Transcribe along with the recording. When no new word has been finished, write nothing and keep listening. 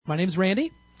My name's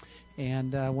Randy,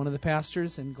 and one of the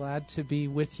pastors, and glad to be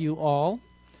with you all.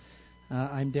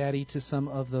 I'm daddy to some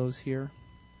of those here.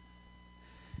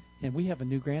 And we have a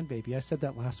new grandbaby. I said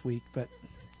that last week, but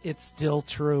it's still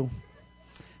true.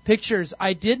 Pictures,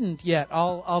 I didn't yet.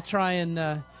 I'll try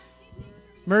and...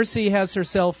 Mercy has her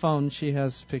cell phone. She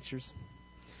has pictures.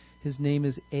 His name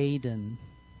is Aiden.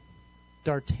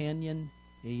 D'Artagnan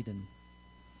Aiden.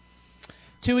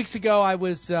 2 weeks ago, I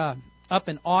was up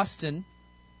in Austin,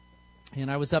 and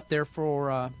I was up there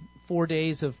for 4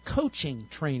 days of coaching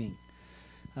training.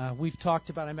 We've talked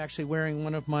about, I'm actually wearing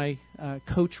one of my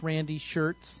Coach Randy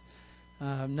shirts.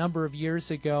 A number of years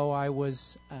ago, I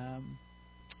was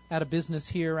at a business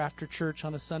here after church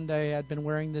on a Sunday. I'd been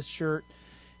wearing this shirt,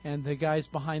 and the guys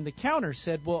behind the counter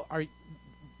said, well,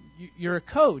 you're a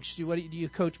coach. Do you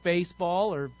coach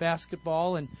baseball or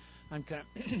basketball? And I'm kind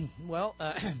of, well,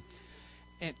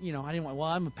 and, you know, I didn't want, well,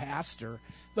 I'm a pastor.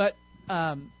 But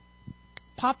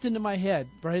popped into my head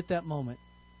right at that moment,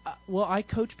 well, I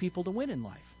coach people to win in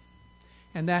life.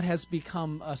 And that has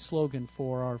become a slogan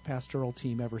for our pastoral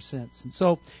team ever since. And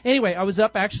so, anyway, I was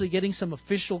up actually getting some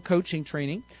official coaching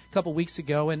training a couple weeks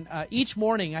ago. And each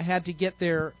morning I had to get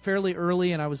there fairly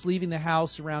early, and I was leaving the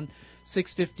house around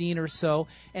 6:15 or so.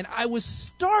 And I was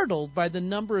startled by the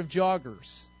number of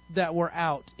joggers that were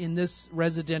out in this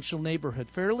residential neighborhood.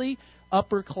 Fairly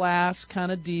upper class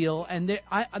kind of deal. And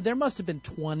there must have been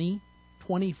 20,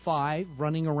 25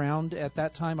 running around at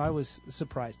that time. I was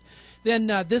surprised. Then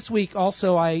this week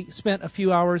also I spent a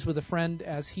few hours with a friend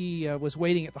as he was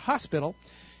waiting at the hospital.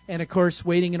 And, of course,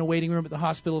 waiting in a waiting room at the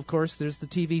hospital, of course, there's the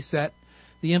TV set,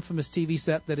 the infamous TV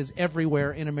set that is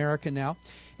everywhere in America now.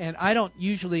 And I don't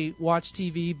usually watch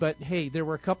TV, but, hey, there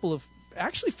were a couple of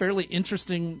actually fairly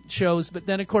interesting shows. But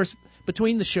then, of course,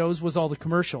 between the shows was all the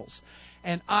commercials.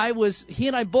 And he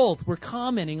and I both were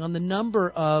commenting on the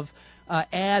number of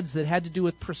ads that had to do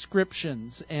with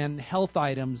prescriptions and health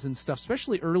items and stuff,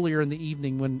 especially earlier in the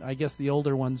evening when I guess the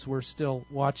older ones were still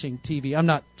watching TV. I'm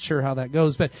not sure how that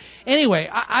goes. But anyway,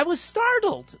 I was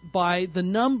startled by the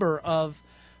number of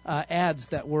ads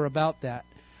that were about that.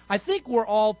 I think we're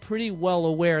all pretty well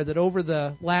aware that over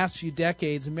the last few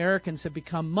decades, Americans have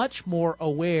become much more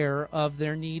aware of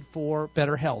their need for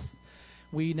better health.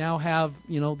 We now have,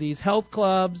 these health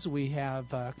clubs. We have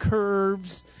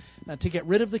curves. To get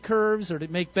rid of the curves or to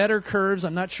make better curves.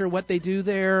 I'm not sure what they do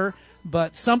there,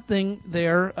 but something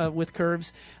there with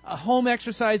curves. Home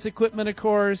exercise equipment, of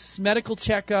course, medical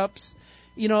checkups.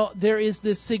 There is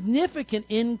this significant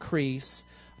increase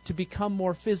to become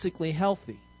more physically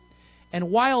healthy. And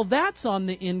while that's on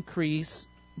the increase,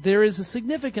 there is a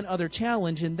significant other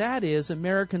challenge, and that is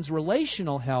Americans'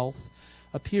 relational health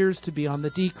appears to be on the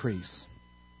decrease.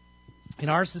 In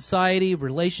our society,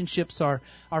 relationships are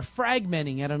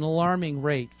fragmenting at an alarming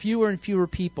rate. Fewer and fewer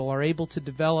people are able to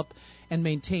develop and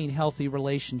maintain healthy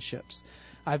relationships.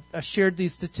 I've shared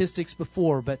these statistics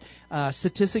before, but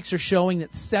statistics are showing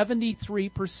that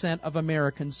 73% of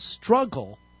Americans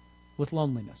struggle with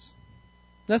loneliness.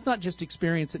 That's not just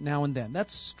experience it now and then.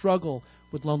 That's struggle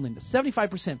with loneliness.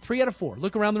 75%, 3 out of 4.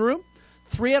 Look around the room.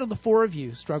 3 out of the 4 of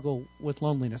you struggle with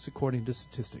loneliness, according to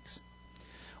statistics.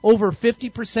 Over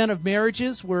 50% of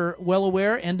marriages, we're well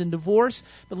aware, end in divorce.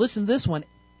 But listen to this one.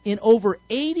 In over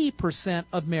 80%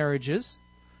 of marriages,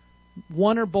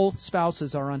 one or both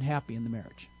spouses are unhappy in the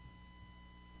marriage.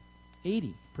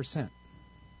 80%.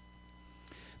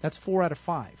 That's 4 out of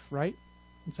 5, right?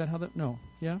 Is that how that? No.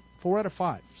 Yeah? 4 out of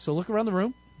 5. So look around the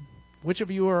room. Which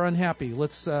of you are unhappy?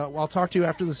 I'll talk to you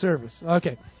after the service.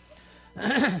 Okay.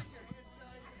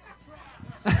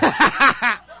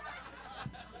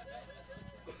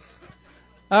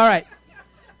 All right.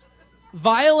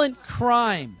 Violent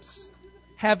crimes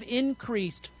have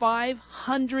increased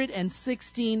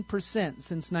 516%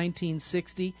 since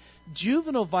 1960.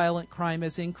 Juvenile violent crime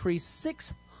has increased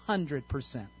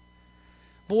 600%.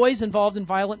 Boys involved in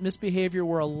violent misbehavior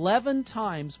were 11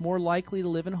 times more likely to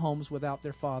live in homes without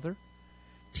their father.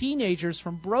 Teenagers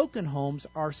from broken homes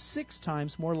are 6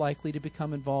 times more likely to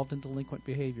become involved in delinquent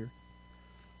behavior.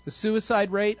 The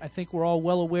suicide rate, I think we're all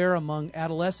well aware, among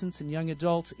adolescents and young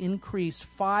adults increased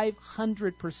 500%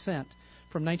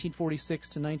 from 1946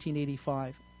 to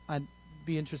 1985. I'd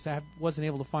be interested. I wasn't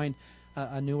able to find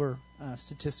a newer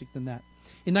statistic than that.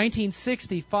 In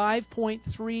 1960,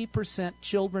 5.3%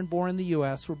 children born in the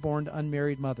U.S. were born to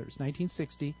unmarried mothers.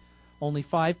 1960, only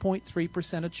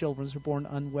 5.3% of children were born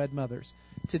to unwed mothers.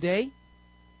 Today,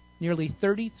 nearly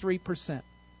 33%.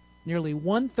 Nearly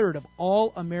 1/3 of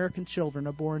all American children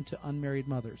are born to unmarried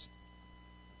mothers.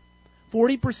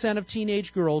 40% of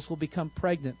teenage girls will become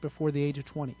pregnant before the age of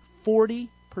 20.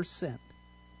 40%.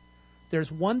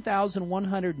 there's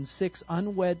 1,106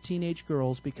 unwed teenage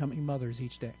girls becoming mothers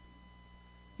each day.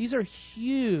 These are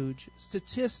huge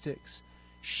statistics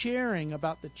sharing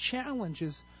about the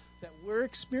challenges that we're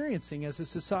experiencing as a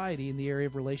society in the area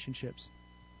of relationships.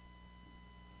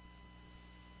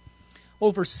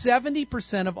 Over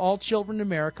 70% of all children in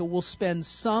America will spend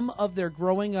some of their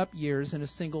growing up years in a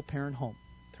single-parent home.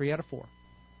 3 out of 4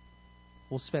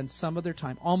 will spend some of their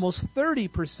time. Almost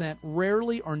 30%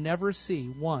 rarely or never see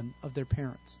one of their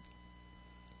parents.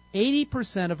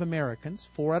 80% of Americans,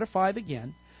 4 out of 5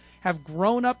 again, have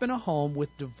grown up in a home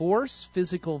with divorce,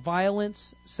 physical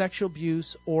violence, sexual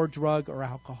abuse, or drug or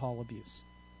alcohol abuse.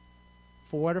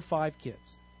 4 out of 5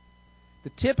 kids.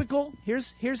 The typical,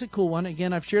 here's a cool one.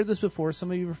 Again, I've shared this before.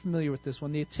 Some of you are familiar with this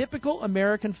one. The typical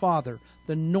American father,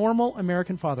 the normal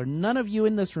American father, none of you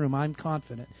in this room, I'm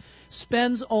confident,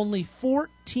 spends only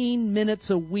 14 minutes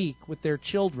a week with their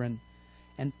children,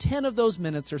 and 10 of those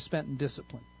minutes are spent in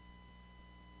discipline.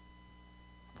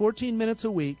 14 minutes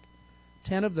a week,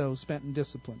 10 of those spent in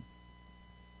discipline.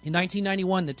 In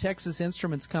 1991, the Texas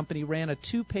Instruments Company ran a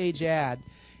 2-page ad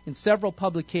in several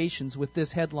publications with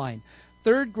this headline: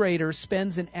 Third grader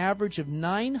spends an average of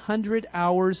 900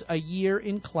 hours a year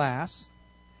in class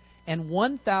and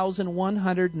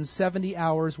 1,170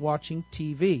 hours watching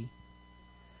TV.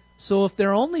 So if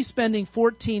they're only spending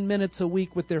 14 minutes a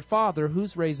week with their father,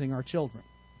 who's raising our children?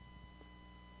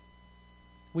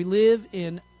 We live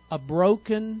in a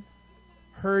broken,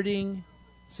 hurting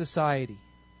society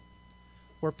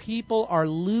where people are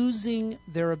losing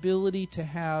their ability to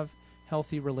have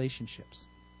healthy relationships.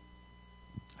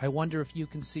 I wonder if you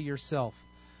can see yourself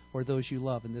or those you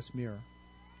love in this mirror.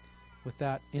 With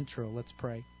that intro, let's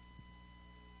pray.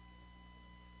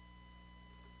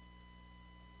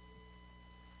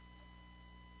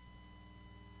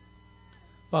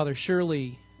 Father,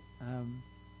 surely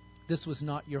this was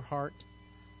not your heart.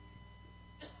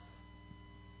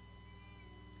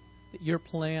 That your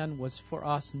plan was for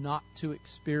us not to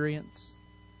experience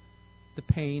the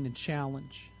pain and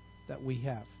challenge that we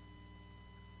have.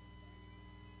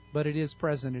 But it is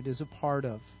present. It is a part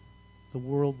of the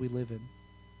world we live in.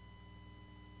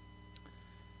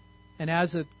 And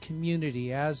as a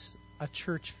community, as a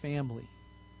church family,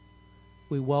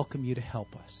 we welcome you to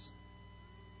help us.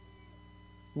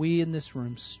 We in this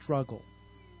room struggle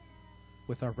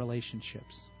with our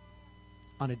relationships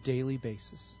on a daily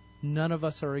basis. None of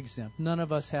us are exempt. None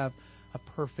of us have a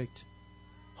perfect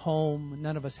home.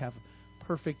 None of us have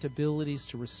perfect abilities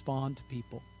to respond to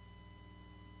people.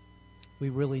 We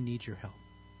really need your help.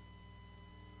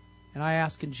 And I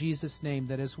ask in Jesus' name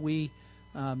that as we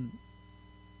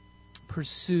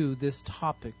pursue this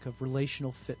topic of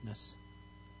relational fitness,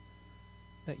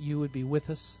 that you would be with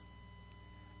us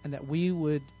and that we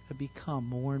would become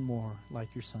more and more like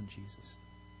your Son, Jesus.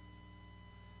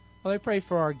 Well, I pray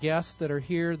for our guests that are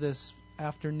here this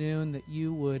afternoon that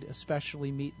you would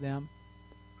especially meet them.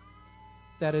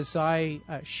 That as I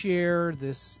share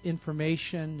this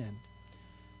information and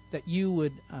that you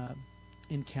would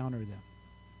encounter them.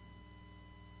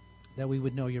 That we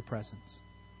would know your presence.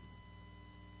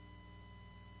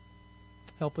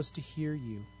 Help us to hear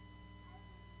you,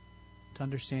 to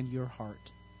understand your heart.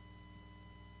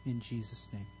 In Jesus'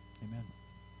 name, amen.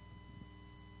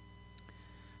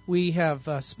 We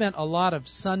have spent a lot of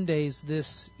Sundays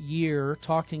this year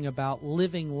talking about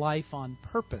living life on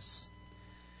purpose.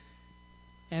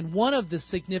 And one of the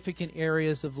significant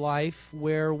areas of life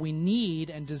where we need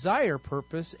and desire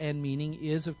purpose and meaning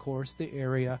is, of course, the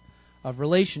area of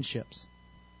relationships.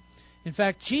 In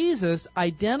fact, Jesus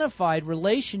identified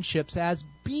relationships as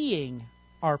being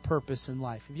our purpose in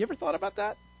life. Have you ever thought about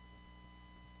that?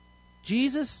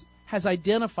 Jesus has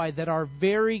identified that our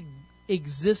very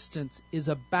existence is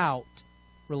about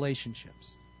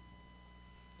relationships.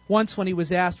 Once when he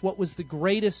was asked what was the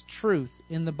greatest truth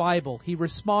in the Bible, he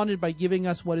responded by giving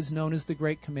us what is known as the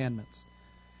Great Commandments.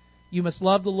 You must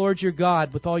love the Lord your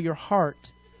God with all your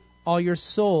heart, all your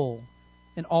soul,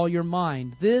 and all your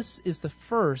mind. This is the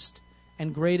first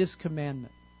and greatest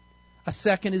commandment. A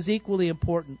second is equally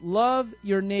important. Love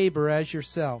your neighbor as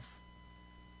yourself.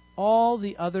 All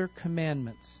the other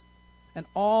commandments and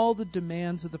all the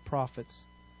demands of the prophets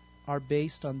are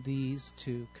based on these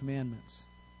two commandments.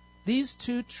 These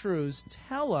two truths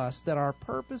tell us that our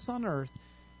purpose on earth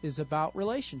is about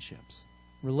relationships.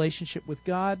 Relationship with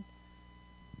God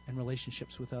and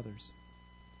relationships with others.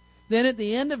 Then at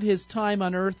the end of his time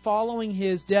on earth, following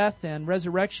his death and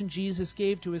resurrection, Jesus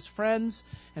gave to his friends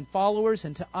and followers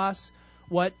and to us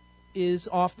what is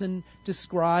often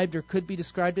described or could be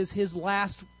described as his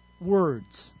last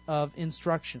words of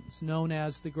instructions, known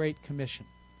as the Great Commission,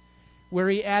 where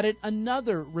he added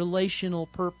another relational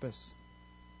purpose.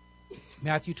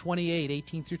 Matthew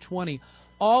 28:18 through 20.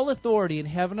 All authority in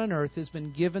heaven and earth has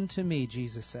been given to me,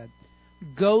 Jesus said.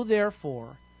 Go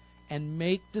therefore and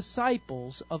make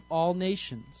disciples of all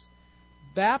nations,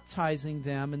 baptizing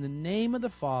them in the name of the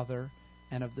Father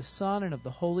and of the Son and of the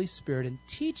Holy Spirit, and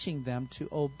teaching them to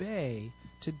obey,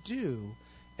 to do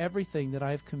everything that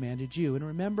I have commanded you. And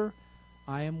remember,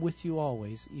 I am with you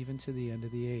always, even to the end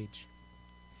of the age.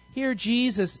 Here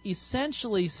Jesus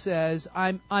essentially says,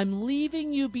 I'm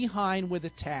leaving you behind with a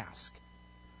task.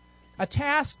 A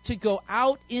task to go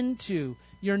out into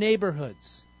your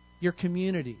neighborhoods, your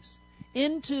communities,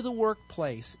 into the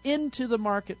workplace, into the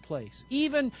marketplace,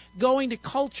 even going to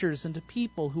cultures and to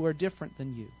people who are different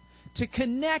than you, to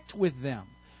connect with them,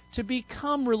 to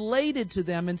become related to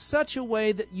them in such a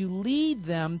way that you lead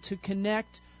them to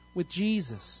connect with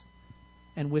Jesus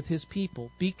and with His people,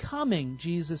 becoming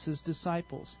Jesus'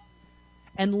 disciples,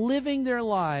 and living their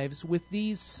lives with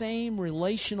these same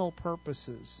relational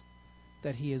purposes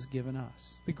that He has given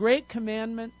us. The Great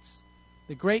Commandments,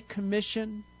 the Great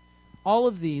Commission, all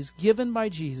of these given by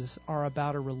Jesus are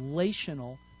about a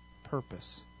relational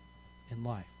purpose in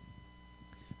life.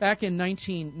 Back in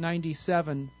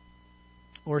 1997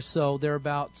 or so,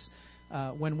 thereabouts,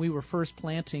 when we were first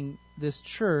planting this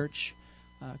church,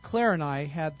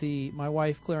 my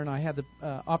wife Claire and I had the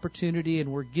opportunity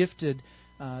and were gifted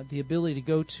the ability to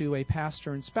go to a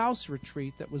pastor and spouse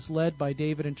retreat that was led by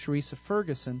David and Teresa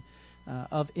Ferguson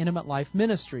of Intimate Life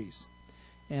Ministries.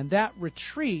 And that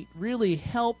retreat really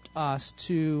helped us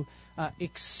to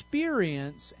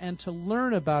experience and to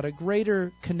learn about a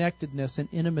greater connectedness and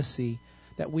intimacy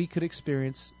that we could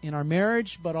experience in our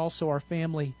marriage, but also our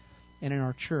family and in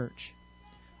our church.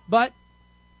 But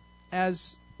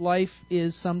as life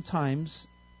is sometimes,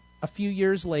 a few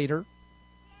years later,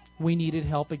 we needed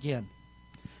help again.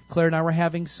 Claire and I were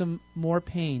having some more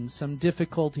pain, some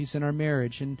difficulties in our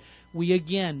marriage, and we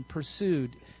again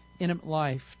pursued Intimate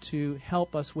Life to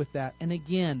help us with that. And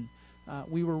again,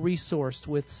 we were resourced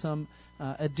with some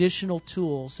additional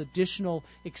tools, additional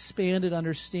expanded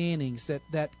understandings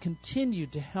that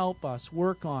continued to help us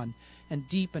work on and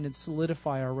deepen and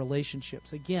solidify our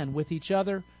relationships, again, with each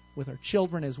other, with our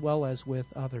children, as well as with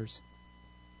others.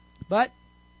 But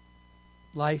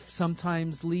life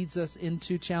sometimes leads us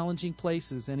into challenging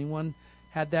places. Anyone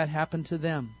had that happen to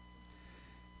them?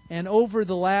 And over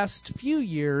the last few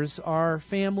years, our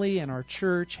family and our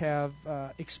church have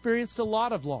experienced a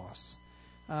lot of loss.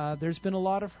 There's been a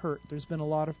lot of hurt. There's been a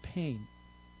lot of pain.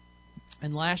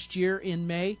 And last year in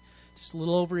May, just a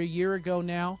little over a year ago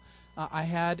now, I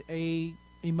had a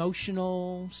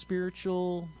emotional,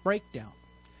 spiritual breakdown.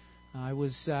 I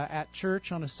was at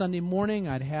church on a Sunday morning.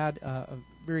 I'd had a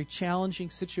very challenging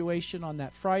situation on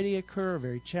that Friday occur, a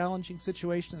very challenging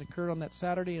situation that occurred on that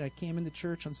Saturday, and I came into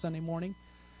church on Sunday morning,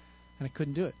 and I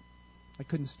couldn't do it. I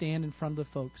couldn't stand in front of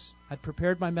the folks. I'd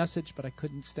prepared my message, but I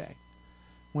couldn't stay.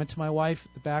 Went to my wife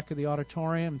at the back of the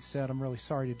auditorium and said, I'm really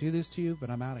sorry to do this to you, but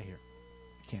I'm out of here.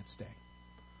 I can't stay.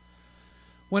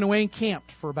 Went away and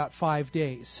camped for about 5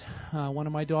 days. One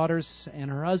of my daughters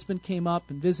and her husband came up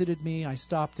and visited me. I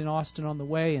stopped in Austin on the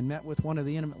way and met with one of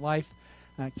the Intimate Life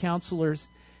counselors.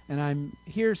 And I'm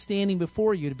here standing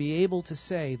before you to be able to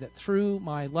say that through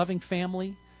my loving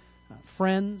family,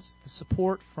 friends, the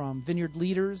support from Vineyard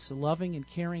leaders, a loving and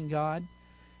caring God,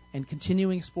 and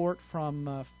continuing support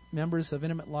from members of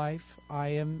Intimate Life, I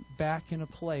am back in a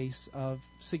place of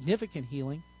significant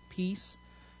healing, peace,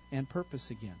 and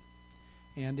purpose again.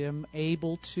 And am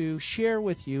able to share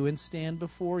with you and stand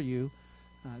before you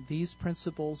these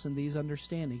principles and these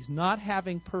understandings, not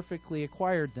having perfectly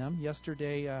acquired them.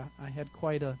 Yesterday I had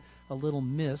quite a little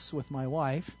miss with my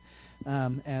wife,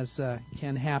 as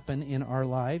can happen in our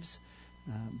lives,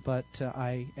 but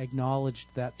I acknowledged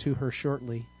that to her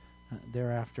shortly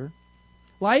thereafter.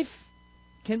 Life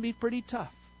can be pretty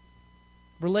tough.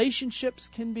 Relationships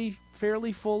can be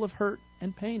fairly full of hurt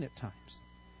and pain at times.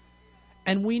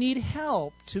 And we need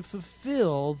help to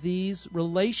fulfill these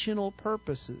relational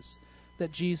purposes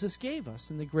that Jesus gave us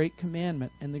in the Great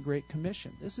Commandment and the Great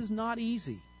Commission. This is not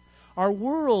easy. Our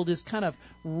world is kind of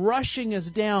rushing us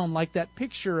down like that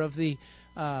picture of the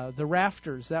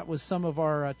rafters. That was some of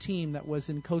our team that was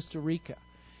in Costa Rica.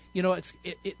 You know,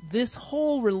 this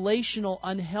whole relational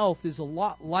unhealth is a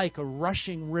lot like a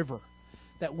rushing river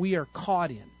that we are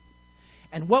caught in.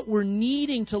 And what we're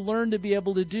needing to learn to be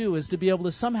able to do is to be able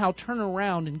to somehow turn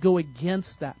around and go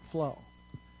against that flow.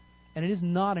 And it is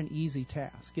not an easy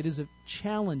task. It is a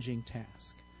challenging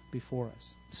task before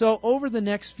us. So over the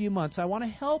next few months, I want to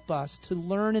help us to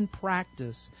learn and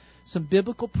practice some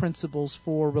biblical principles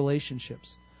for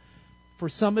relationships. For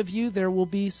some of you, there will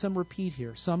be some repeat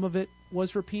here. Some of it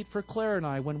was repeat for Claire and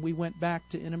I when we went back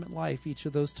to intimate life each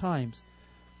of those times.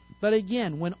 But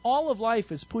again, when all of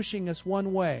life is pushing us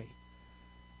one way,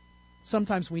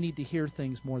 sometimes we need to hear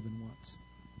things more than once.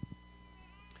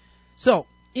 So,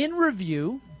 in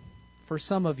review, for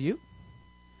some of you,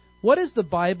 what does the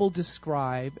Bible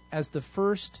describe as the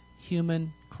first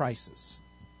human crisis?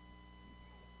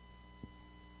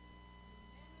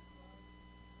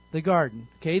 The garden.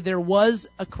 Okay, there was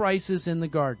a crisis in the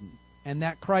garden. And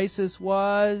that crisis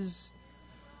was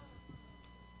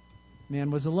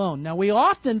man was alone. Now, we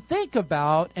often think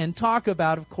about and talk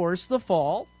about, of course, the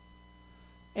fall.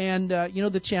 And,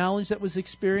 the challenge that was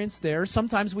experienced there.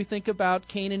 Sometimes we think about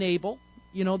Cain and Abel.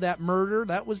 That murder.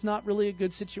 That was not really a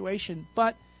good situation.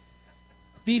 But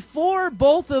before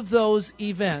both of those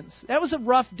events, that was a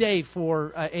rough day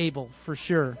for Abel, for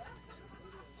sure.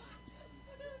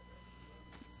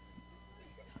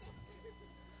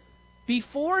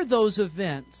 Before those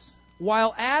events,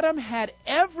 while Adam had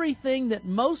everything that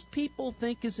most people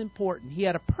think is important, he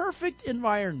had a perfect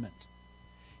environment.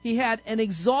 He had an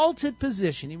exalted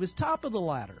position. He was top of the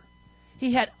ladder.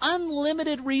 He had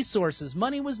unlimited resources.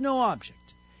 Money was no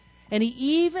object. And he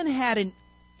even had an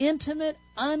intimate,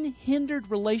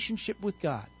 unhindered relationship with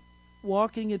God,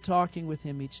 walking and talking with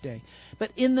Him each day.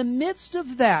 But in the midst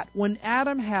of that, when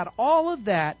Adam had all of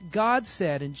that, God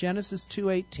said in Genesis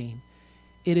 2:18,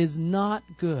 "It is not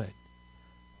good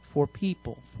for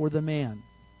people, for the man,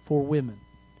 for women,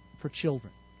 for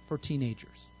children, for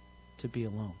teenagers to be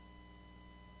alone."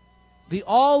 The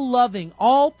all-loving,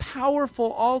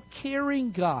 all-powerful,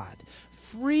 all-caring God,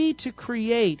 free to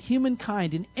create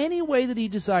humankind in any way that He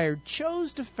desired,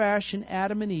 chose to fashion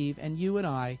Adam and Eve and you and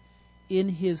I in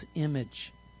His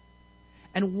image.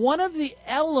 And one of the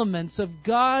elements of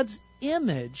God's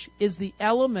image is the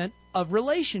element of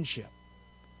relationship,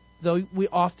 though we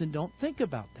often don't think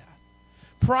about that.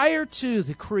 Prior to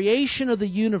the creation of the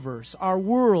universe, our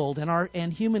world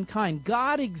and humankind,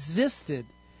 God existed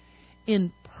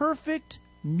in perfect,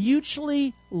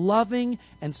 mutually loving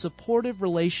and supportive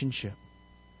relationship.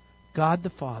 God the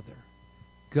Father,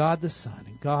 God the Son,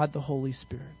 and God the Holy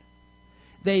Spirit.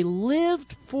 They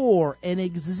lived for and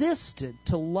existed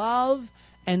to love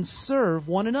and serve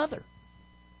one another.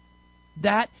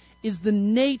 That is the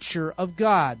nature of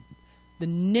God. The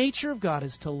nature of God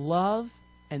is to love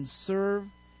and serve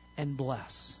and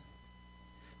bless.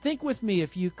 Think with me,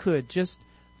 if you could, just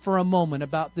for a moment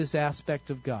about this aspect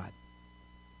of God.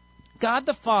 God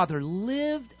the Father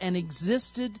lived and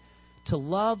existed to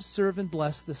love, serve, and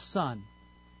bless the Son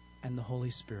and the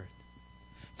Holy Spirit.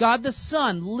 God the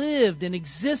Son lived and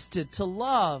existed to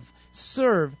love,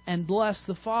 serve, and bless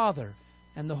the Father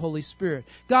and the Holy Spirit.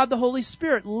 God the Holy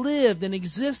Spirit lived and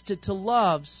existed to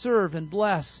love, serve, and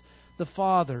bless the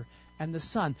Father and the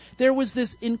Son. There was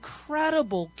this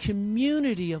incredible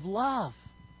community of love.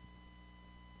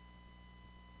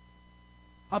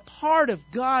 A part of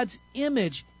God's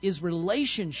image is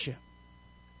relationship.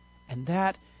 And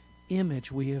that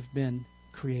image we have been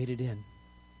created in.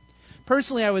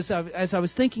 Personally, as I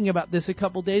was thinking about this a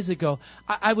couple days ago,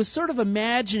 I was sort of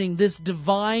imagining this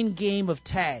divine game of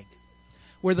tag,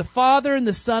 where the Father and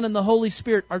the Son and the Holy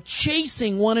Spirit are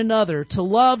chasing one another to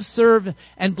love, serve,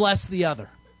 and bless the other.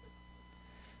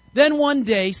 Then one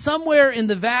day, somewhere in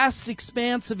the vast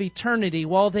expanse of eternity,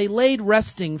 while they laid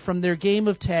resting from their game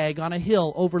of tag on a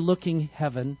hill overlooking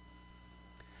heaven,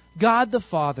 God the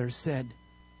Father said,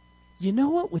 "You know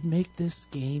what would make this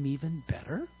game even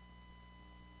better?"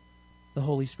 The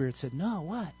Holy Spirit said, "No,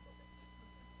 what?"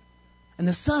 And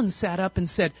the Son sat up and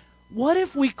said, "What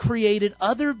if we created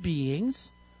other beings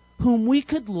whom we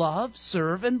could love,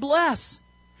 serve, and bless?"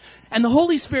 And the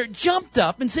Holy Spirit jumped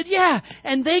up and said, "Yeah,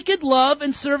 and they could love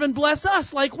and serve and bless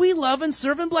us like we love and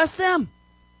serve and bless them."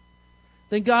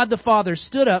 Then God the Father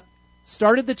stood up,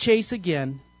 started the chase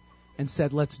again, and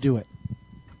said, "Let's do it."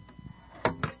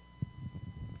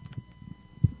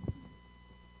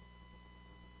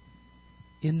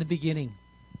 In the beginning,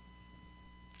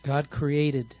 God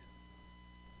created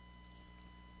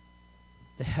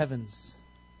the heavens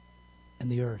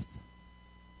and the earth.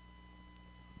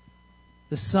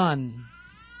 The sun,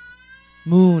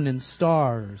 moon, and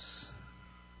stars.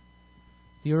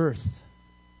 The earth,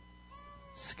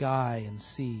 sky, and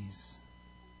seas.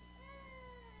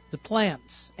 The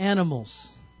plants, animals,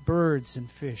 birds, and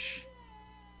fish.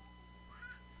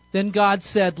 Then God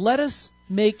said, "Let us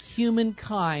make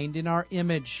humankind in our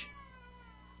image,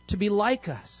 to be like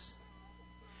us.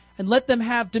 And let them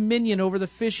have dominion over the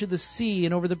fish of the sea,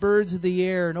 and over the birds of the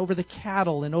air, and over the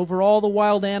cattle, and over all the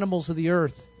wild animals of the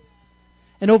earth,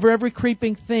 and over every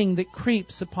creeping thing that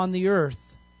creeps upon the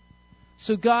earth."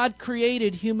 So God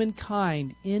created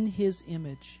humankind in His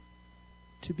image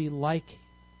to be like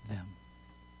them.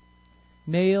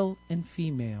 Male and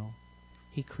female,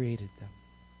 He created them.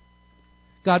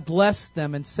 God blessed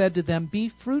them and said to them, "Be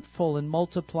fruitful and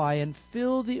multiply and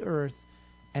fill the earth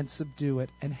and subdue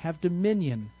it, and have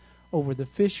dominion over the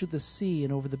fish of the sea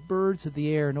and over the birds of the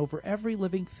air and over every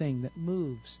living thing that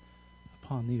moves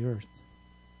upon the earth."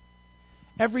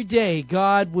 Every day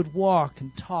God would walk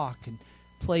and talk and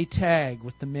play tag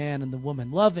with the man and the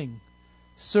woman, loving,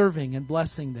 serving, and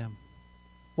blessing them,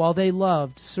 while they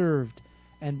loved, served,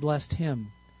 and blessed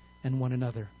Him and one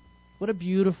another. What a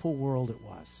beautiful world it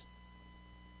was.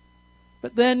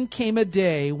 But then came a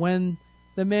day when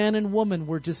the man and woman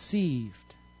were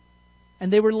deceived,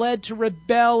 and they were led to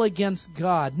rebel against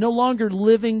God, no longer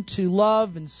living to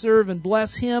love and serve and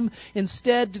bless Him,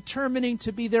 instead determining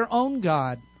to be their own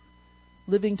God,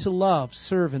 living to love,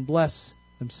 serve, and bless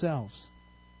themselves.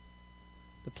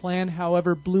 The plan,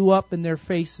 however, blew up in their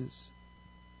faces,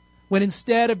 when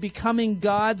instead of becoming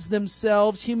gods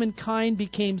themselves, humankind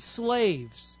became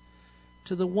slaves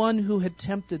to the one who had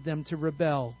tempted them to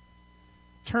rebel,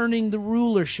 turning the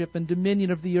rulership and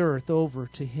dominion of the earth over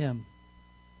to him,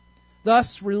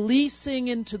 thus releasing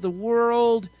into the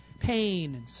world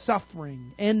pain and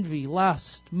suffering, envy,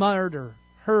 lust, murder,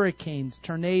 hurricanes,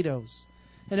 tornadoes,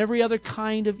 and every other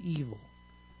kind of evil,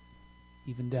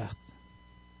 even death.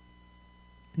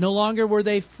 No longer were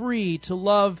they free to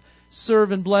love,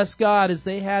 serve, and bless God as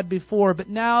they had before, but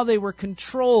now they were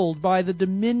controlled by the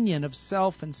dominion of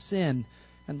self and sin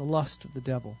and the lust of the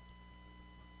devil.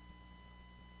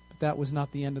 But that was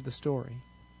not the end of the story.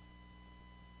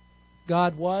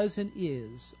 God was and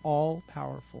is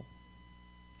all-powerful,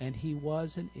 and He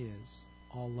was and is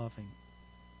all-loving.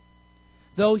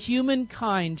 Though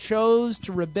humankind chose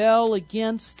to rebel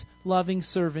against loving,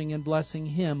 serving, and blessing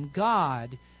Him,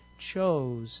 God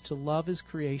chose to love His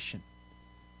creation,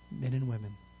 men and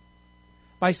women,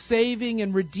 by saving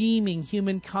and redeeming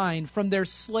humankind from their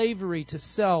slavery to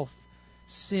self,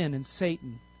 sin, and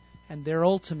Satan, and their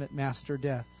ultimate master,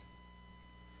 death.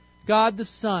 God the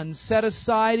Son set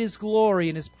aside His glory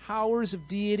and His powers of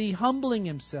deity, humbling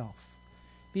Himself,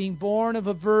 being born of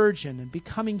a virgin and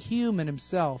becoming human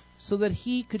Himself, so that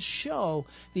He could show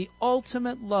the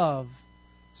ultimate love,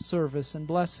 service, and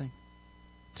blessing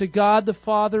to God the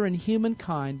Father and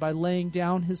humankind by laying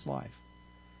down His life,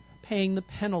 paying the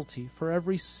penalty for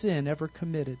every sin ever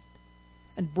committed,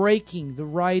 and breaking the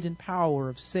right and power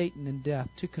of Satan and death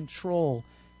to control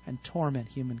and torment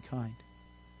humankind.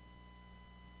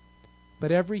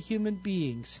 But every human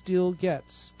being still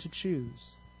gets to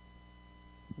choose.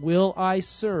 Will I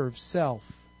serve self,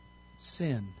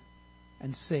 sin,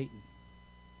 and Satan?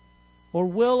 Or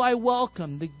will I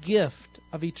welcome the gift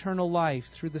of eternal life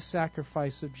through the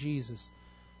sacrifice of Jesus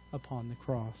upon the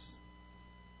cross?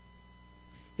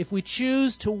 If we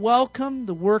choose to welcome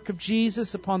the work of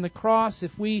Jesus upon the cross,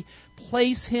 if we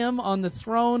place Him on the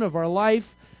throne of our life,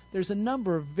 there's a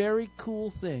number of very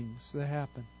cool things that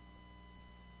happen.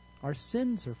 Our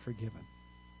sins are forgiven.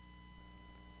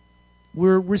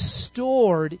 We're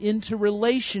restored into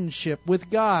relationship with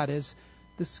God, as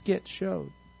the skit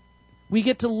showed. We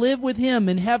get to live with Him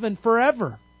in heaven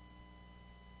forever.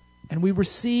 And we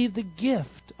receive the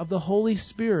gift of the Holy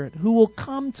Spirit, who will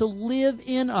come to live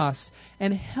in us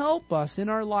and help us in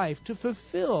our life to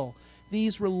fulfill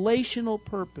these relational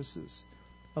purposes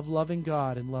of loving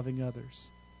God and loving others.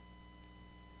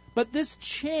 But this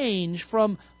change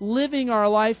from living our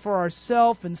life for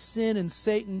ourselves and sin and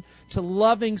Satan to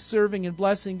loving, serving, and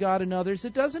blessing God and others,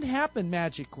 it doesn't happen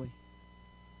magically.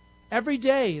 Every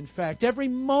day, in fact, every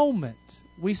moment,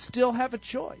 we still have a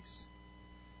choice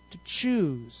to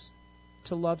choose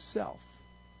to love self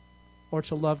or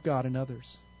to love God and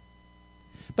others.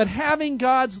 But having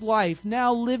God's life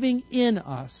now living in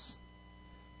us,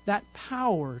 that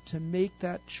power to make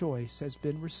that choice has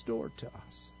been restored to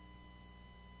us.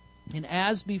 And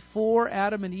as before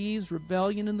Adam and Eve's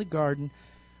rebellion in the garden,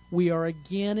 we are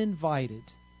again invited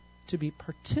to be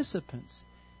participants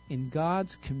in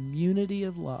God's community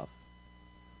of love,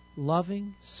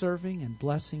 loving, serving, and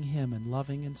blessing Him, and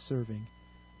loving and serving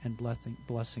and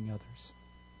blessing others.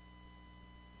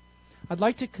 I'd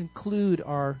like to conclude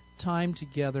our time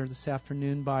together this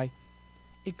afternoon by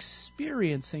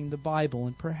experiencing the Bible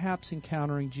and perhaps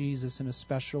encountering Jesus in a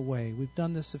special way. We've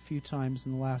done this a few times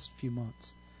in the last few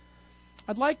months.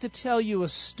 I'd like to tell you a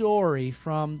story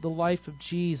from the life of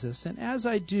Jesus, and as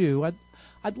I do,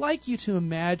 I'd like you to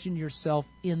imagine yourself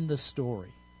in the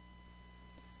story.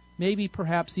 Maybe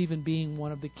perhaps even being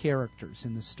one of the characters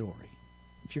in the story.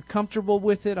 If you're comfortable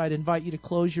with it, I'd invite you to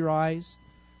close your eyes,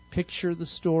 Picture the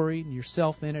story and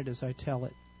yourself in it as I tell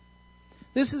it.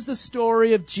 This is the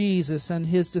story of Jesus and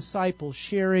his disciples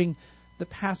sharing the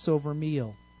Passover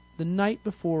meal, the night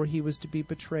before he was to be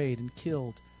betrayed and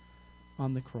killed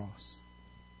on the cross.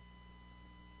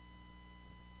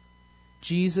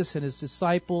 Jesus and his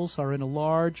disciples are in a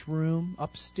large room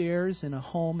upstairs in a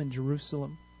home in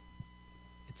Jerusalem.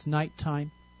 It's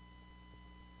nighttime.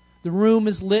 The room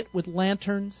is lit with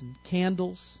lanterns and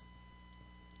candles.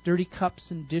 Dirty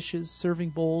cups and dishes, serving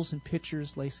bowls and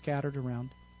pitchers lay scattered around.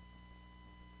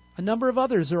 A number of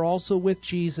others are also with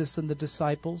Jesus and the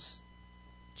disciples.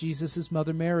 Jesus'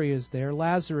 mother Mary is there.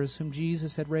 Lazarus, whom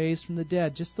Jesus had raised from the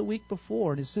dead just the week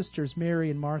before, and his sisters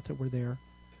Mary and Martha were there.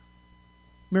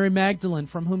 Mary Magdalene,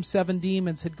 from whom 7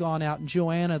 demons had gone out, and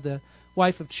Joanna, the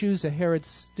wife of Chuza, Herod's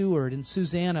steward, and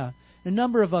Susanna, and a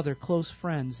number of other close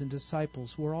friends and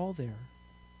disciples were all there.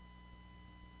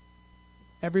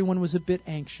 Everyone was a bit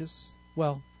anxious.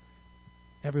 Well,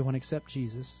 everyone except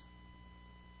Jesus.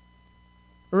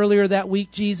 Earlier that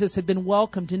week, Jesus had been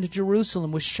welcomed into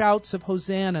Jerusalem with shouts of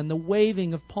Hosanna and the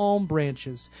waving of palm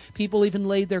branches. People even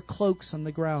laid their cloaks on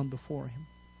the ground before him.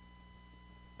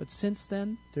 But since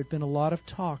then, there had been a lot of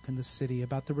talk in the city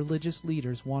about the religious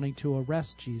leaders wanting to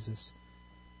arrest Jesus,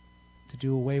 to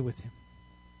do away with him.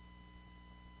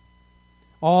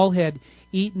 All had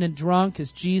eaten and drunk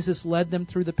as Jesus led them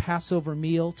through the Passover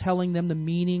meal, telling them the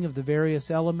meaning of the various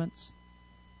elements.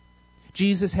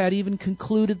 Jesus had even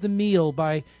concluded the meal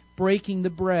by breaking the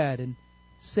bread and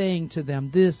saying to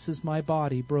them, "This is my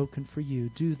body broken for you.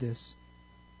 Do this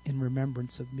in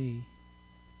remembrance of me."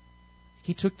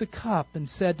 He took the cup and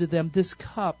said to them, "This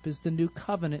cup is the new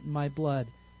covenant in my blood.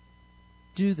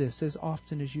 Do this as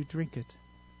often as you drink it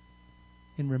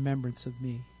in remembrance of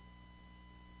me."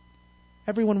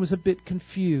 Everyone was a bit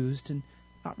confused and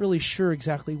not really sure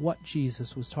exactly what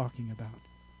Jesus was talking about.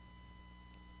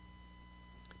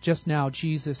 Just now,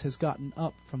 Jesus has gotten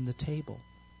up from the table.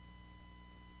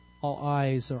 All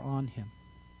eyes are on him.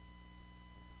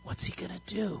 "What's he going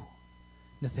to do?"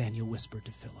 Nathanael whispered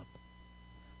to Philip.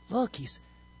 "Look, he's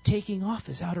taking off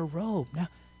his outer robe.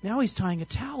 Now he's tying a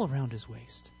towel around his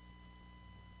waist."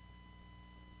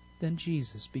 Then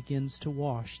Jesus begins to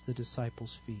wash the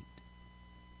disciples' feet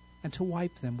and to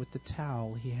wipe them with the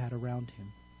towel he had around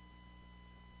him.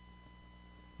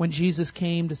 When Jesus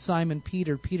came to Simon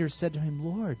Peter, Peter said to him,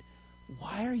 "Lord,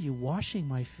 why are you washing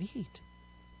my feet?"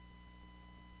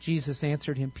 Jesus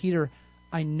answered him, "Peter,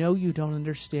 I know you don't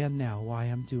understand now why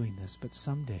I'm doing this, but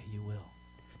someday you will."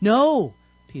 "No,"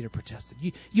 Peter protested.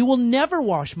 You will never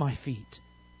wash my feet."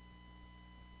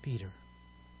 "Peter,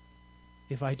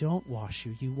 if I don't wash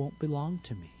you, you won't belong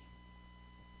to me."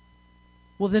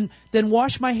 "Well, then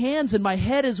wash my hands and my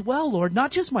head as well, Lord,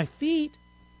 not just my feet."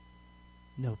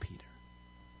 "No, Peter.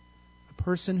 A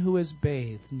person who has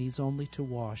bathed needs only to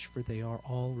wash, for they are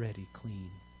already clean."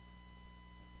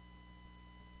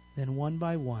 Then one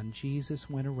by one, Jesus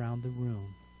went around the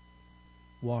room,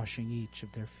 washing each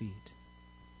of their feet.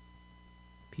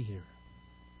 Peter,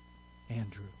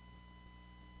 Andrew,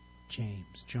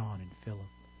 James, John, and Philip,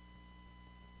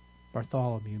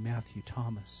 Bartholomew, Matthew,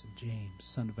 Thomas, and James,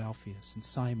 son of Alphaeus, and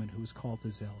Simon, who was called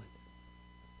the Zealot.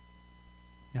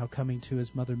 Now coming to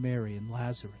his mother Mary, and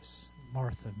Lazarus,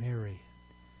 Martha, Mary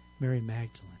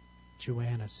Magdalene,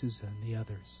 Joanna, Susa, and the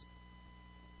others.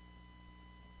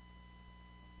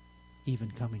 Even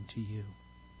coming to you.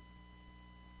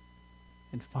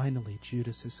 And finally,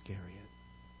 Judas Iscariot.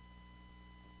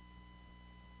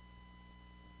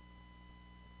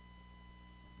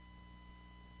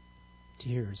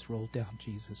 Tears rolled down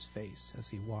Jesus' face as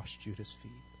he washed Judas'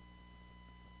 feet.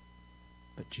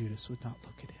 But Judas would not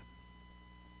look at him.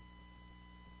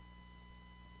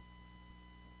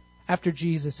 After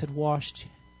Jesus had washed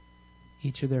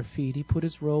each of their feet, he put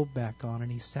his robe back on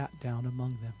and he sat down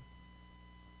among them.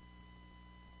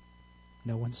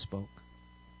 No one spoke.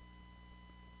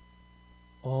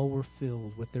 All were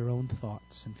filled with their own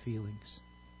thoughts and feelings.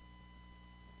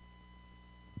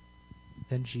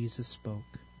 Then Jesus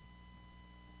spoke.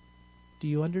 "Do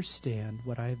you understand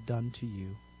what I have done to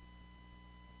you?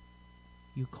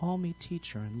 You call me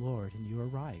teacher and Lord, and you are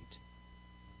right,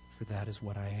 for that is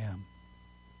what I am.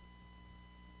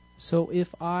 So if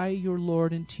I, your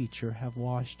Lord and teacher, have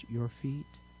washed your feet,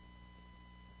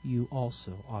 you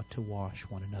also ought to wash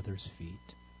one another's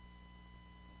feet.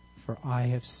 For I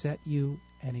have set you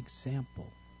an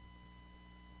example,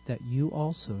 that you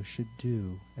also should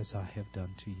do as I have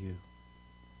done to you.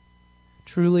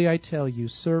 Truly I tell you,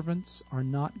 servants are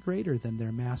not greater than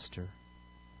their master,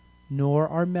 nor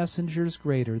are messengers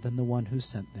greater than the one who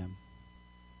sent them.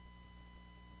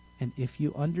 And if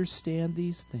you understand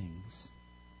these things,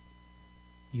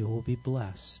 you will be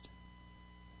blessed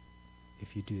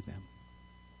if you do them.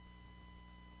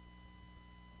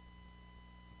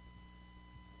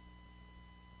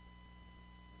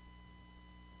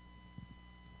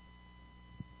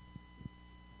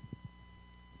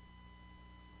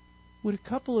 Would a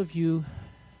couple of you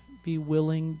be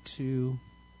willing to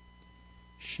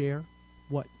share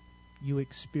what you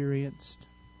experienced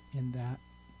in that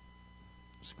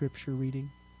scripture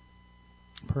reading?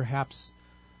 Perhaps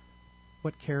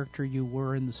what character you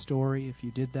were in the story if you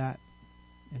did that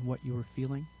and what you were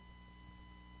feeling?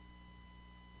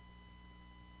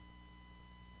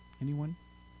 Anyone?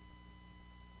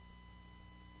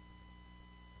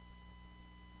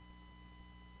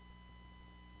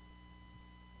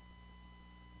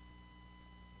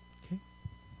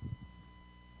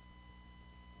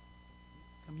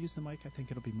 Use the mic. I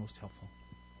think it'll be most helpful.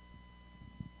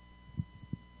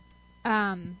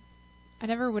 I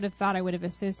never would have thought I would have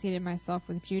associated myself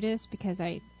with Judas because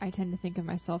I tend to think of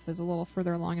myself as a little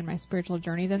further along in my spiritual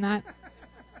journey than that.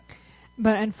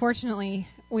 But unfortunately,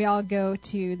 we all go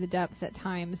to the depths at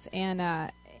times,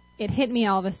 and it hit me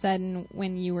all of a sudden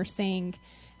when you were saying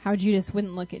how Judas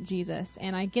wouldn't look at Jesus.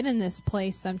 And I get in this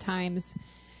place sometimes,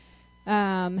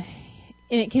 and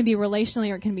it can be relationally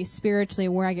or it can be spiritually,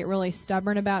 where I get really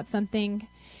stubborn about something,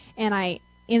 and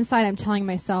inside I'm telling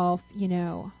myself,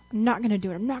 I'm not going to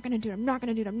do it, I'm not going to do it, I'm not going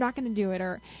to do it, I'm not going to do it,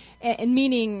 or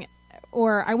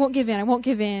I won't give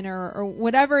in, or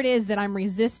whatever it is that I'm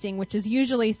resisting, which is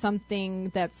usually something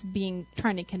that's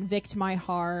trying to convict my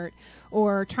heart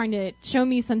or trying to show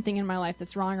me something in my life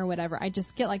that's wrong or whatever. I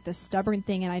just get like this stubborn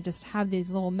thing, and I just have these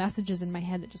little messages in my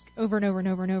head that just over and over and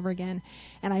over and over again,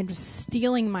 and I'm just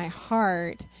steeling my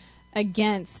heart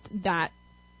against that,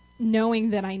 knowing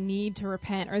that I need to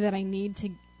repent or that I need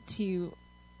to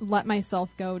let myself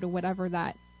go to whatever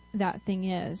that thing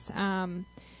is. And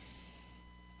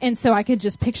so I could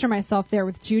just picture myself there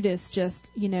with Judas, just,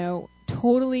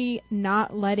 totally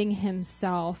not letting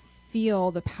himself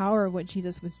feel the power of what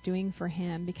Jesus was doing for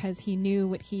him, because he knew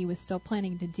what he was still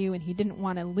planning to do, and he didn't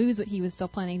want to lose what he was still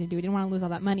planning to do. He didn't want to lose all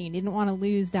that money. He didn't want to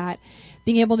lose that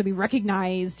being able to be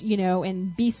recognized,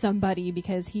 and be somebody,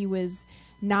 because he was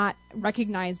not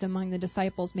recognized among the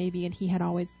disciples maybe, and he had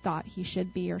always thought he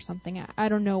should be or something. I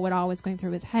don't know what all was going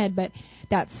through his head, but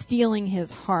that's stealing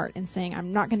his heart and saying,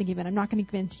 I'm not going to give in. I'm not going to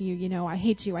give in to you. I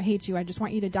hate you. I just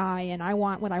want you to die, and I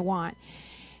want what I want.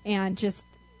 And just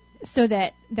so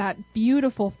that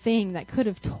beautiful thing that could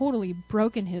have totally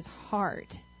broken his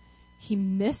heart, he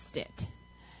missed it.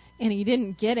 And he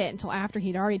didn't get it until after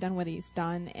he'd already done what he's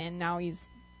done, and now he's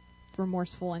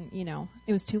remorseful, and,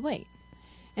 it was too late.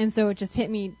 And so it just hit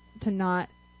me to not,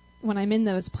 when I'm in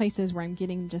those places where I'm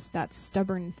getting just that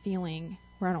stubborn feeling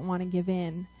where I don't want to give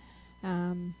in,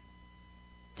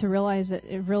 to realize that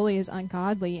it really is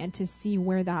ungodly, and to see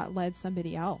where that led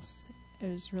somebody else. It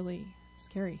was really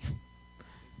scary.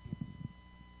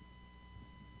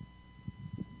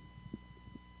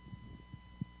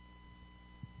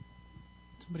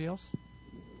 Somebody else?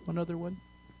 One other one?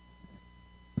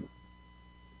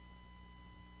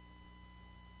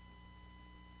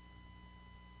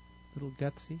 Little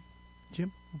gutsy.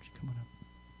 Jim, why don't you come on up?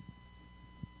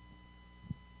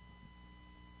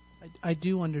 I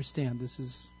do understand this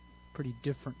is a pretty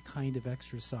different kind of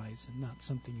exercise and not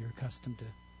something you're accustomed to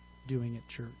doing at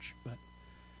church, but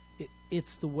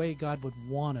it's the way God would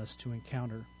want us to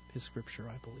encounter His Scripture,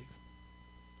 I believe.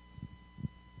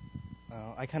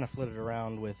 I kind of flitted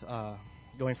around with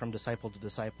going from disciple to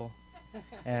disciple.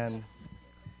 And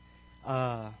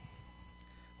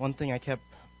one thing I kept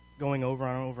going over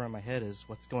and over in my head is,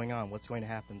 what's going on? What's going to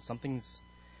happen? Something's...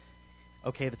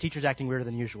 Okay, the teacher's acting weirder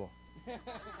than usual.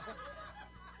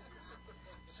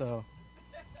 So,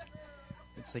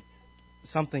 it's like,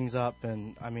 something's up,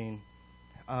 and,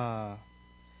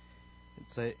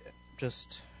 it's like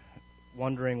just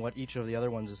wondering what each of the other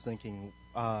ones is thinking.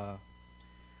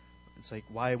 It's like,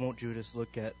 why won't Judas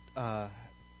look at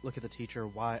the teacher?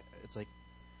 Why? It's like,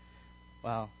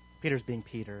 well, Peter's being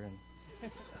Peter,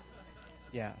 and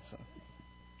yeah.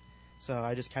 So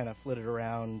I just kind of flitted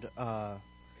around,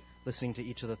 listening to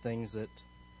each of the things that,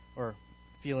 or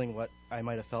feeling what I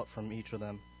might have felt from each of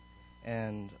them,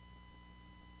 and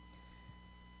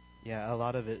yeah, a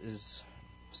lot of it is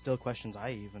still questions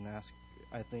I even ask.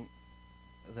 I think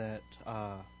that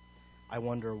I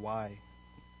wonder why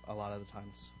a lot of the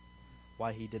times.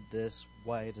 Why he did this,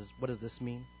 what does this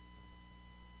mean?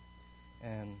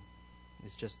 And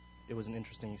it was an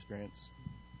interesting experience.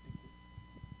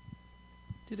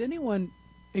 Did anyone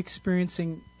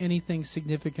experiencing anything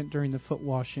significant during the foot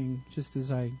washing, just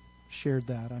as I shared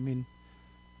that? A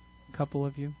couple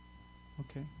of you?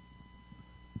 Okay.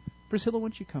 Priscilla, why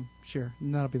don't you come share?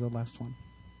 And that'll be the last one.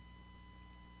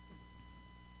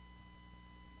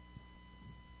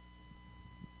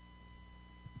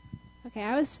 Okay,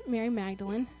 I was Mary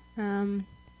Magdalene.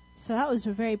 So that was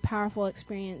a very powerful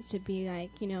experience to be like,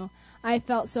 I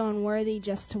felt so unworthy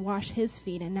just to wash his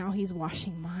feet, and now he's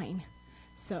washing mine.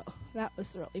 So that was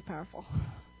really powerful.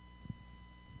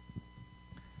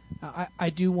 I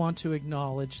do want to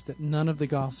acknowledge that none of the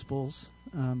Gospels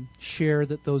share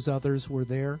that those others were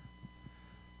there.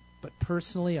 But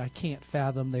personally, I can't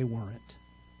fathom they weren't.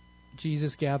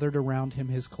 Jesus gathered around him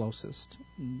his closest.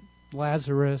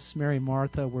 Lazarus, Mary,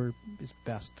 Martha were his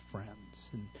best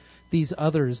friends. And these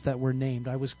others that were named,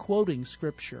 I was quoting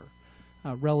Scripture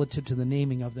relative to the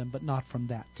naming of them, but not from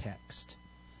that text.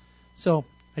 So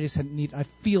I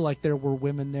feel like there were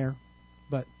women there,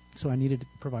 so I needed to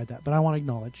provide that. But I want to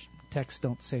acknowledge, texts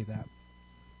don't say that.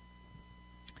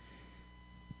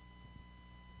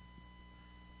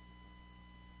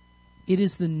 It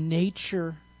is the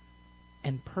nature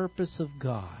and purpose of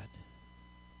God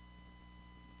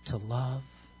to love,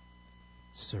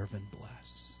 serve, and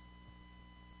bless.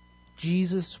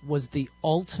 Jesus was the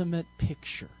ultimate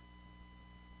picture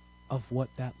of what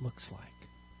that looks like.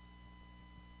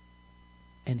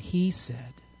 And he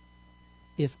said,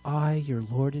 "If I, your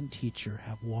Lord and teacher,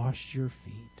 have washed your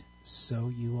feet, so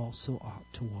you also ought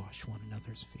to wash one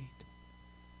another's feet.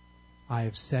 I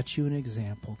have set you an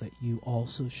example that you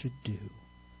also should do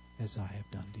as I have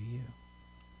done to you."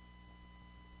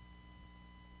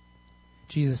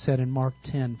 Jesus said in Mark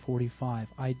 10:45,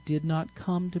 "I did not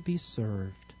come to be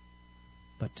served,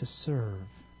 but to serve,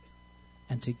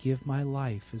 and to give my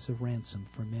life as a ransom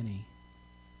for many."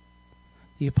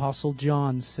 The Apostle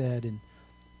John said in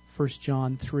 1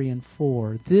 John 3 and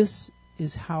 4, "This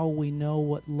is how we know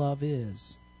what love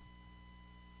is.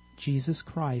 Jesus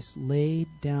Christ laid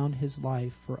down his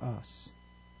life for us,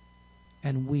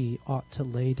 and we ought to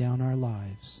lay down our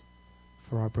lives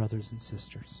for our brothers and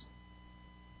sisters."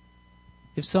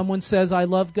 If someone says, "I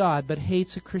love God," but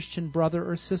hates a Christian brother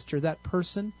or sister, that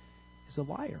person is a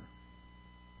liar.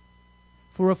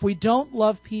 For if we don't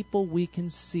love people we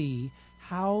can see,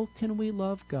 how can we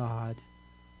love God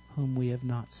whom we have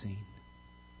not seen?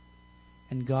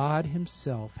 And God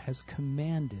himself has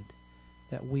commanded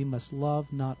that we must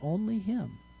love not only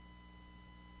him,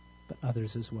 but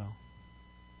others as well.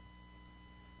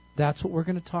 That's what we're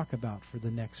going to talk about for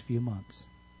the next few months.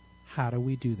 How do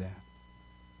we do that?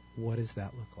 What does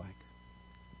that look like?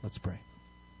 Let's pray.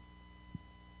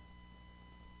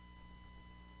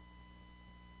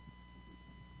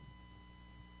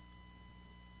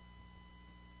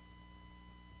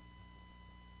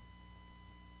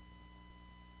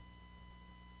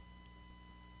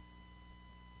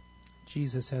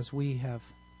 Jesus, as we have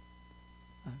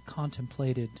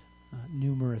contemplated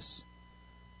numerous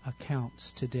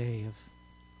accounts today of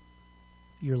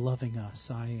your loving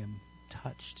us, I am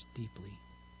touched deeply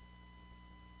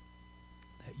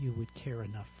that you would care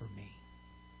enough for me.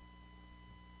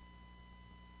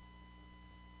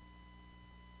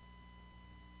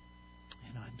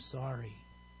 And I'm sorry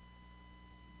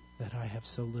that I have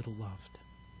so little loved.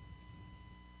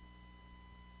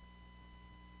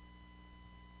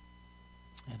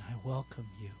 And I welcome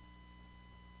you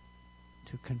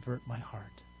to convert my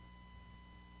heart,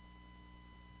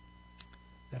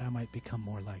 that I might become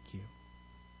more like you,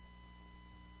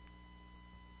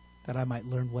 that I might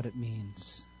learn what it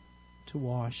means to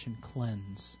wash and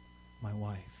cleanse my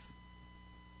wife,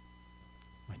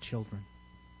 my children,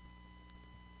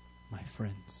 my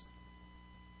friends.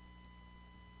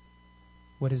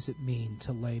 What does it mean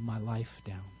to lay my life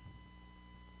down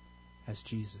as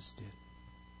Jesus did?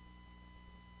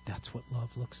 That's what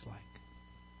love looks like.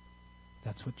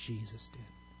 That's what Jesus did.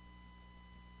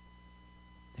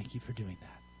 Thank you for doing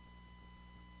that.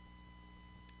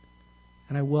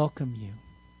 And I welcome you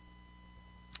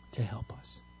to help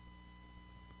us.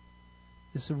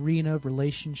 This arena of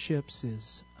relationships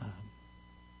is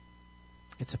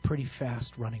it's a pretty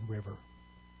fast running river,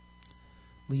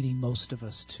 leading most of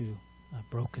us to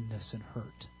brokenness and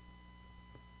hurt.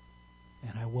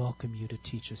 And I welcome you to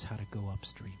teach us how to go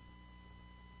upstream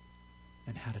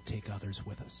and how to take others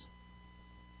with us.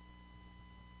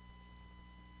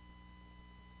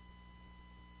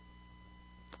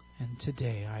 And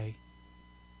today I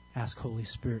ask, Holy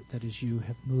Spirit, that as you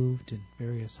have moved in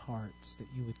various hearts, that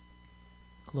you would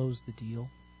close the deal.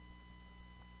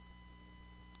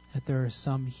 That there are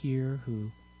some here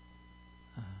who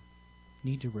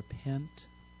need to repent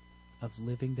of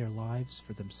living their lives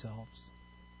for themselves.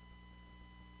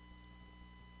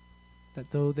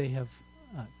 That though they have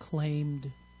claimed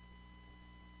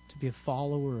to be a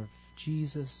follower of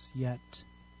Jesus, yet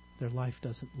their life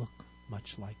doesn't look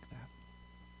much like that.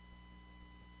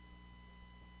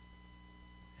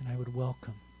 And I would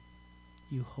welcome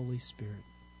you, Holy Spirit,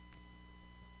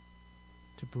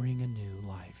 to bring a new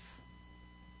life,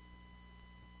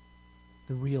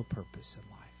 the real purpose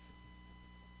in life.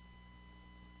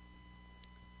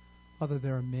 Father,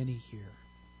 there are many here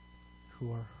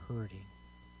who are hurting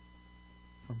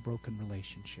from broken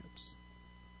relationships,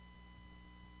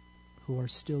 who are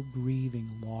still grieving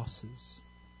losses,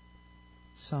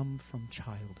 some from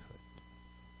childhood.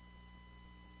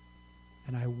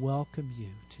 And I welcome you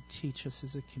to teach us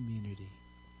as a community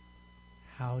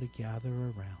how to gather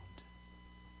around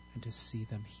and to see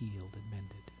them healed and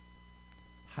mended,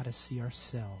 how to see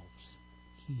ourselves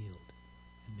healed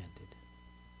and mended.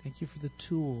 Thank you for the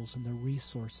tools and the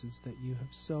resources that you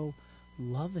have so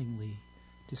lovingly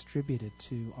distributed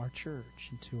to our church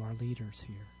and to our leaders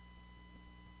here.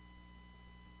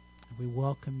 And we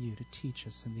welcome you to teach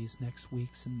us in these next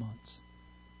weeks and months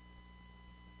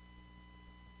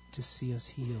to see us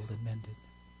healed and mended.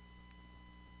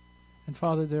 And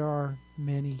Father, there are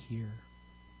many here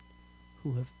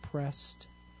who have pressed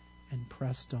and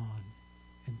pressed on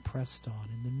and pressed on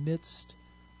in the midst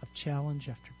of challenge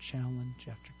after challenge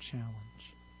after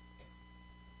challenge,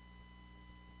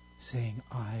 saying,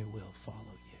 I will follow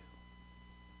you.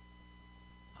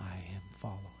 I am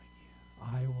following you.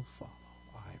 I will follow.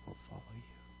 I will follow you.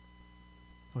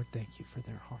 Lord, thank you for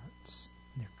their hearts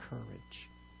and their courage.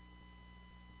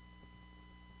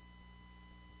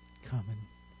 Come and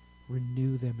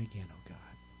renew them again, O God.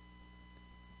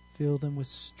 Fill them with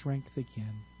strength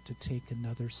again to take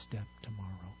another step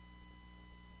tomorrow,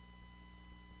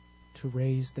 to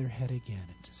raise their head again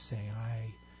and to say,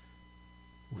 I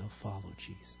will follow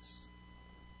Jesus.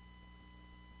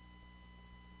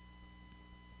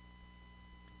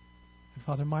 And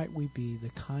Father, might we be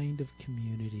the kind of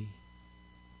community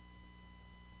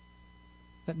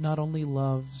that not only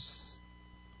loves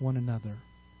one another,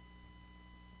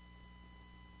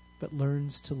 but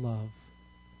learns to love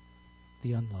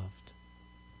the unloved,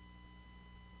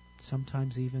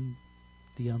 sometimes even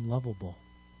the unlovable,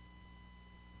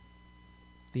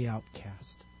 the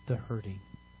outcast, the hurting,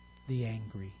 the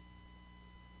angry,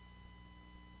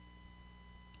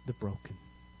 the broken.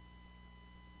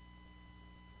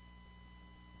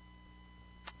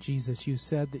 Jesus, you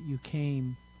said that you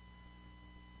came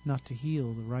not to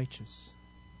heal the righteous,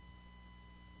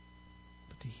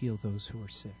 but to heal those who are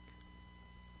sick.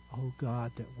 Oh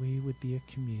God, that we would be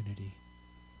a community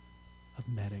of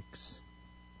medics,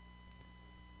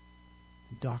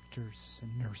 and doctors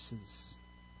and nurses,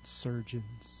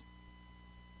 surgeons,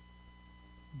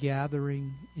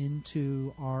 gathering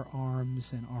into our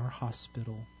arms and our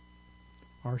hospital,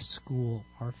 our school,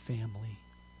 our family,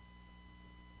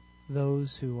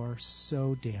 those who are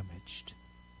so damaged,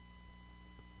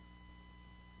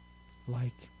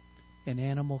 like an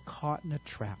animal caught in a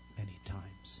trap many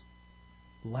times,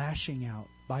 lashing out,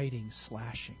 biting,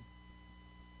 slashing.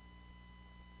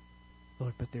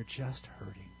 Lord, but they're just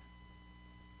hurting.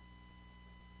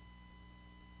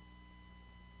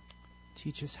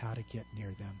 Teach us how to get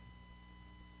near them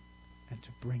and to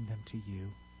bring them to you,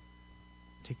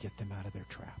 to get them out of their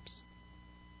traps.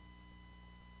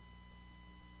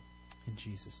 In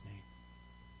Jesus' name,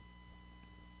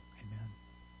 amen.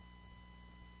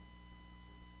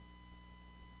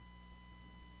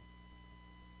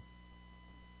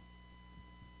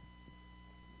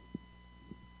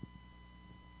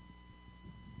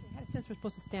 I had a sense we're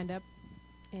supposed to stand up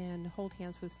and hold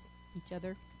hands with each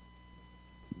other.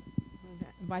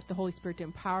 Invite the Holy Spirit to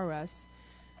empower us.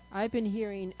 I've been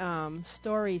hearing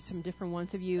stories from different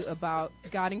ones of you about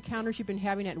God encounters you've been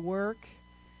having at work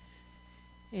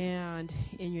and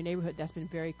in your neighborhood. That's been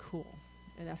very cool.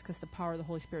 And that's because the power of the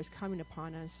Holy Spirit is coming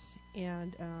upon us.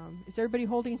 And is everybody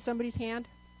holding somebody's hand?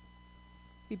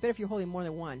 It'd be better if you're holding more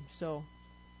than one. So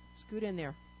scoot in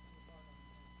there.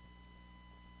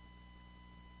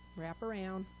 Wrap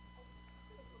around.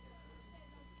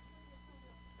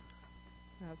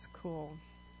 That's cool.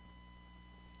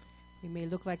 We may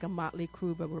look like a motley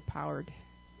crew, but we're powered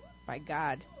by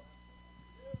God.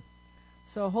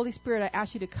 So, Holy Spirit, I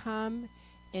ask you to come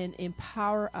and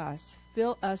empower us.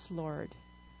 Fill us, Lord,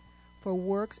 for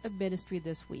works of ministry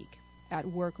this week. At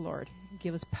work, Lord.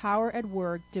 Give us power at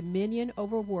work, dominion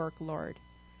over work, Lord.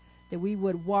 That we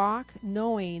would walk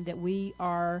knowing that we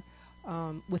are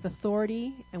with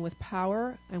authority and with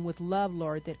power and with love,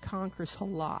 Lord, that conquers a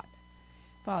lot.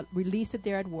 Father, release it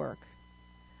there at work.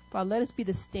 Father, let us be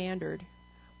the standard.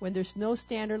 When there's no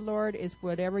standard, Lord, is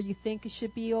whatever you think it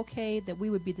should be okay, that we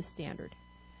would be the standard.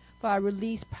 Father,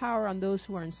 release power on those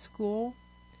who are in school.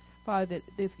 Father, that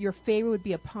if your favor would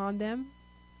be upon them.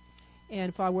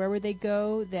 And Father, wherever they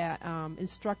go, that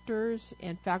instructors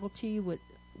and faculty would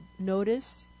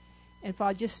notice. And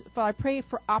Father, I pray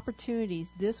for opportunities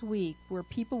this week where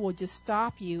people will just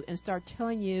stop you and start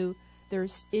telling you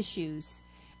there's issues.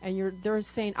 And they're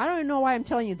saying, I don't even know why I'm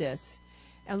telling you this.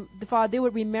 And Father, they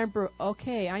would remember,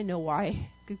 okay, I know why.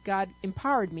 God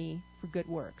empowered me for good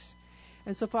works.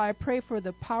 And so, Father, I pray for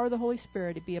the power of the Holy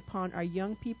Spirit to be upon our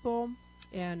young people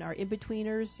and our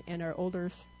in-betweeners and our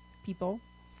older people,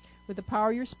 with the power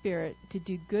of your Spirit to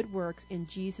do good works in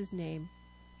Jesus' name.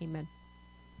 Amen.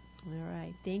 All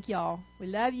right. Thank y'all. We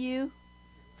love you.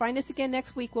 Find us again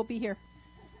next week. We'll be here.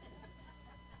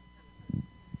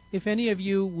 If any of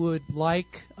you would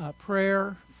like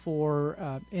prayer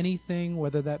for anything,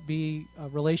 whether that be a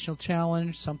relational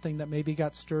challenge, something that maybe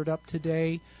got stirred up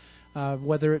today,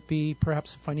 whether it be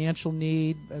perhaps a financial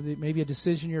need, maybe a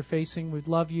decision you're facing, we'd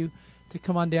love you to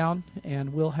come on down,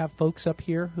 and we'll have folks up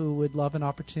here who would love an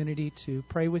opportunity to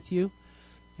pray with you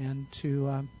and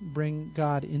to bring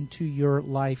God into your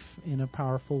life in a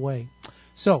powerful way.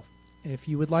 So, if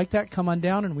you would like that, come on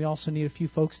down, and we also need a few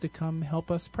folks to come help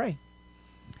us pray.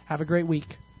 Have a great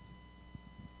week.